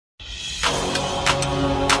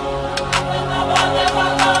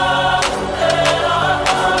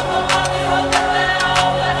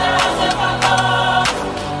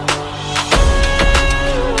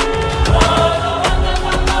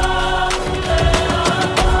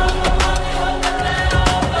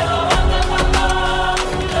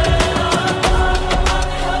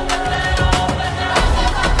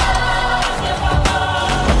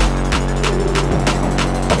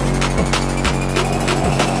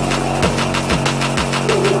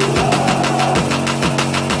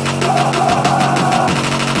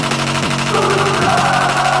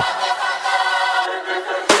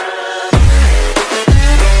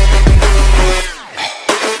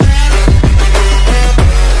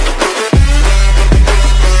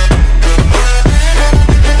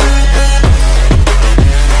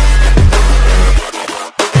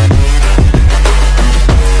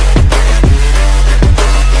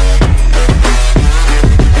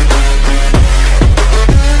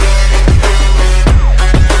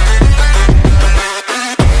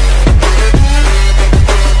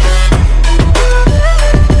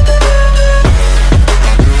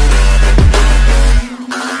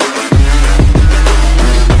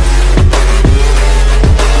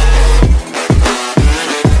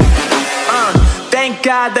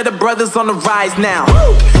God that the brothers on the rise now.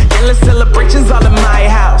 Endless celebrations all in my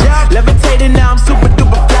house. Levitating now, I'm super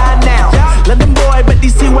duper fly now. London boy, but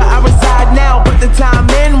DC where I reside now. Put the time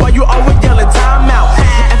in while you always yelling time out.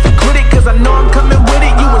 And for quit it, cause I know I'm coming with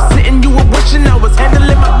it. You were sitting, you were wishing I was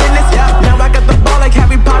handling my business. Now I got the ball like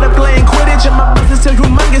Harry Potter playing Quidditch. And my business so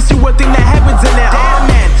humongous, you would think that happens in it. Damn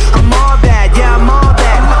man, I'm all that, yeah I'm all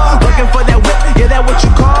that. Looking for that whip, yeah that what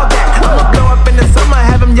you call that. I'ma blow up in the summer,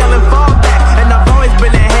 have him yelling fall back. And I've always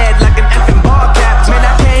been ahead like an effing ball cap. Man,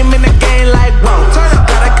 I came in the game like whoa.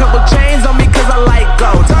 Got a couple chains on me cause I like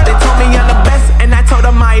gold. They told me I'm the best and I told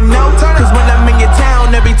them I know. Cause when I'm in your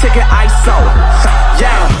town, every ticket I sold.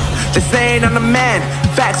 Yeah, they saying I'm the man.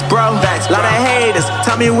 Facts bro, lot of haters,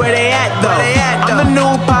 tell me where they at though. I'm the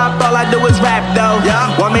new pop, all I do is rap though.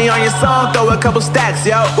 Want me on your song, throw a couple stacks,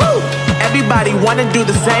 yo. Everybody wanna do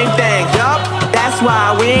the same thing, that's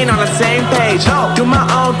why we ain't on the same page. Do my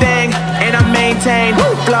own thing, and I maintain.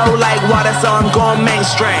 Flow like water, so I'm going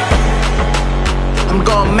mainstream. I'm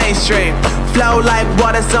going mainstream. Flow like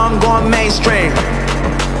water, so I'm going mainstream.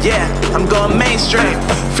 Yeah, I'm going mainstream.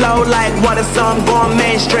 Flow like water, so I'm going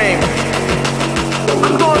mainstream.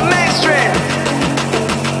 I'm going mainstream.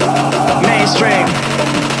 Mainstream.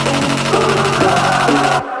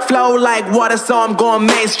 Flow like water, so I'm going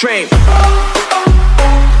mainstream.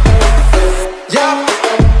 Yup.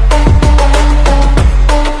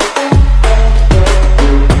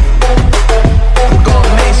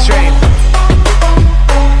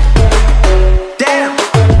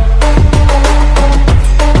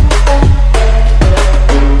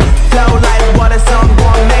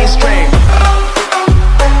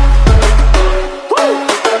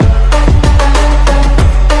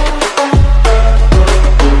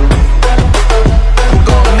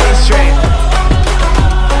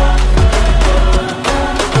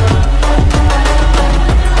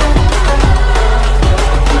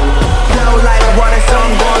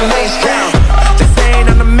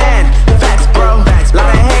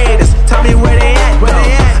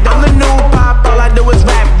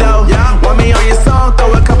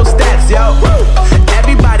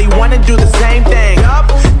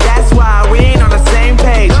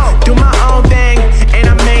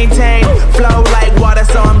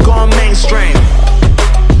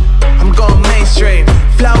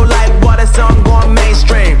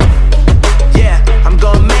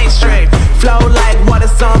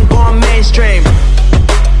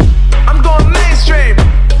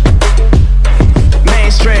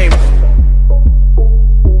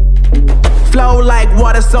 Flow like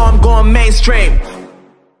water, so I'm going mainstream.